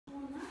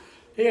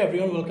Hey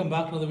everyone, welcome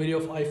back to another video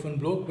of iPhone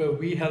Bloke, where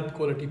we help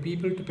quality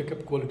people to pick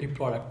up quality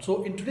products.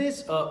 So in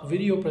today's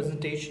video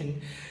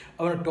presentation,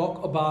 I want to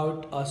talk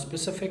about a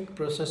specific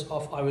process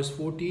of iOS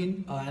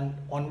 14 and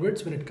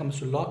onwards when it comes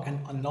to lock and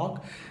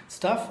unlock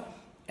stuff.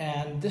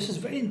 And this is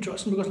very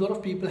interesting because a lot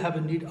of people have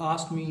indeed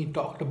asked me,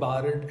 talked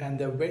about it, and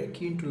they're very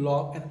keen to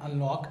lock and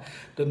unlock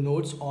the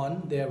notes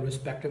on their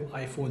respective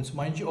iPhones.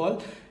 Mind you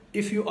all,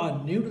 if you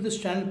are new to this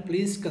channel,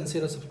 please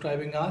consider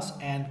subscribing us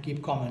and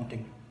keep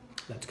commenting.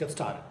 Let's get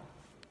started.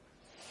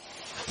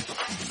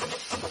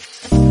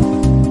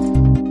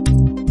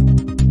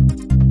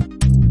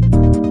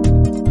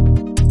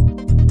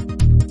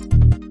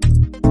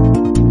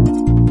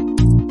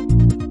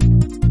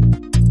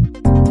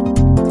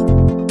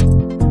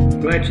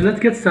 Right, so let's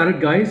get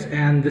started, guys,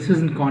 and this is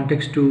in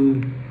context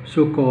to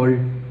so-called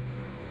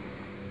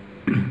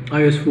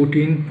iOS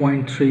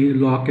 14.3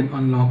 lock and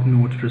unlock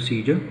notes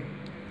procedure.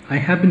 I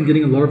have been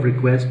getting a lot of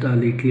requests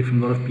lately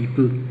from a lot of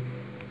people,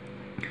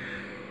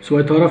 so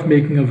I thought of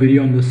making a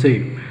video on the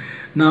same.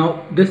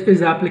 Now, this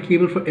is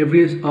applicable for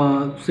every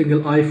single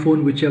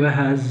iPhone whichever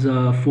has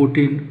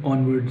 14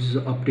 onwards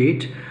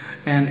update,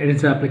 and it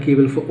is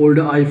applicable for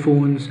older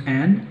iPhones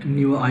and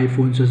newer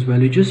iPhones as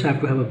well. You just have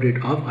to have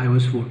update of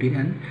iOS 14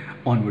 and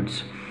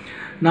onwards.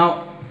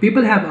 Now,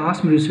 people have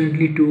asked me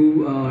recently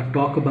to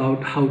talk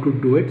about how to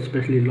do it,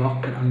 especially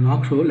lock and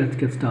unlock. So let's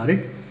get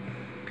started.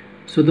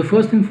 So the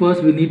first thing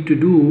first we need to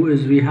do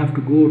is we have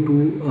to go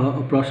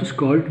to a process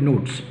called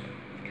notes.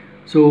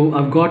 So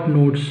I've got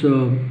notes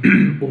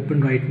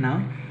open right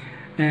now,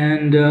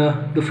 and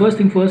the first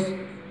thing first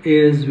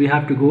is we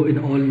have to go in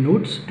all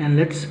notes and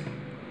let's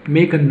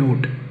make a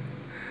note.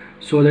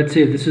 So let's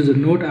say this is a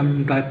note.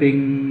 I'm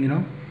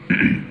typing,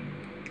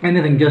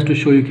 anything just to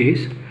show you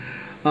case.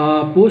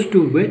 Post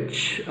to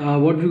which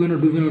what we're going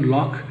to do, we're going to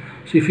lock.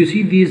 So if you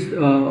see these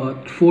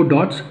 4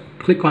 dots,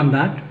 click on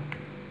that.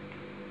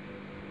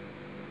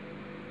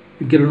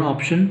 You get an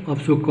option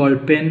of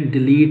so-called pen,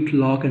 delete,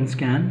 lock and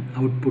scan.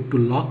 I would put to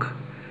lock,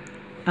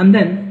 and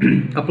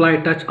then apply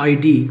touch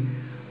ID.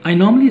 I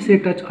normally say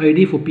touch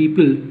ID for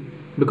people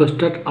because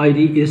touch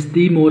ID is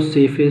the most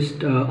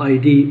safest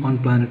ID on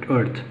planet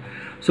Earth.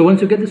 So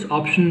once you get this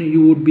option,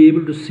 you would be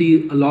able to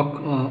see a lock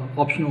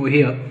option over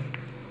here.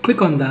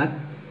 Click on that.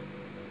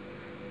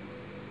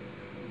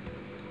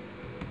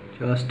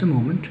 Just a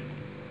moment.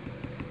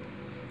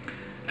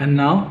 And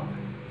now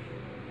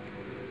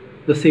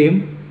the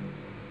same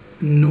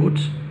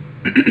notes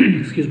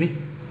excuse me,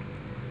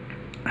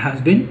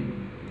 has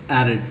been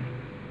added.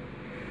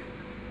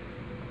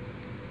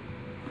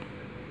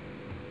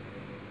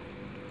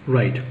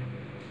 Right,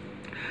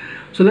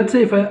 so let's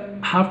say if I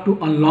have to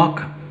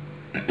unlock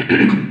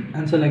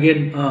and then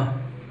again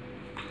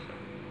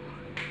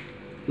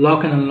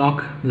lock and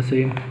unlock the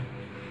same,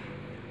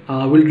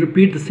 we'll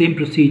repeat the same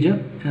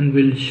procedure and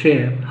we'll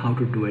share how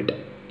to do it.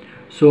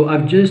 So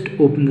I've just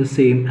opened the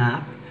same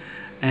app,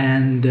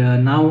 and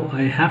now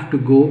I have to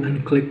go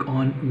and click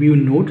on view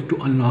note to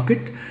unlock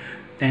it,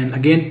 and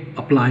again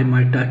apply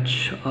my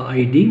touch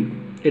ID.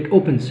 It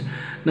opens.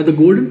 Now the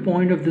golden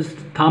point of this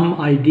thumb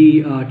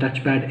ID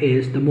touchpad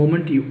is the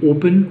moment you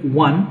open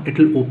one, it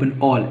will open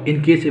all,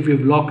 in case if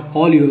you've locked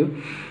all your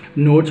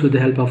notes with the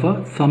help of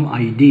a thumb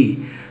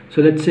ID.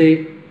 So let's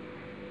say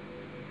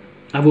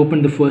I've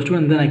opened the first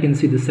one, and then I can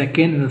see the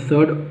second and the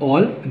third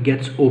all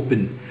gets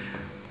open.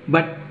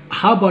 But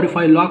how about if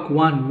I lock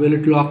one, will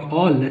it lock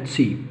all? Let's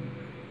see.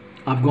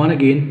 I've gone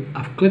again,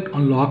 I've clicked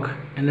on lock,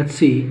 and let's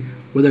see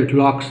whether it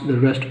locks the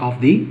rest of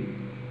the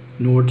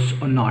notes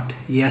or not.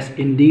 Yes,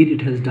 indeed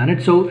it has done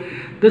it. So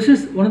this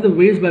is one of the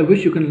ways by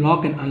which you can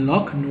lock and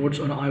unlock notes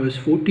on iOS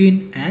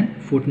 14 and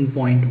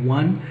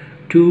 14.1,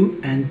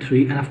 2 and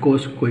 3, and of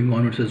course going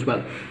onwards as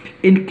well.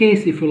 In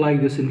case if you like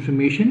this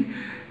information,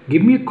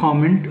 give me a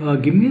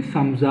comment, give me a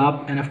thumbs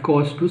up, and of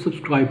course do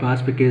subscribe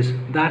us because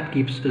that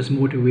keeps us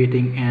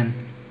motivating. And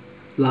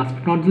last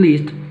but not the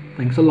least,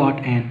 thanks a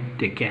lot and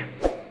take care.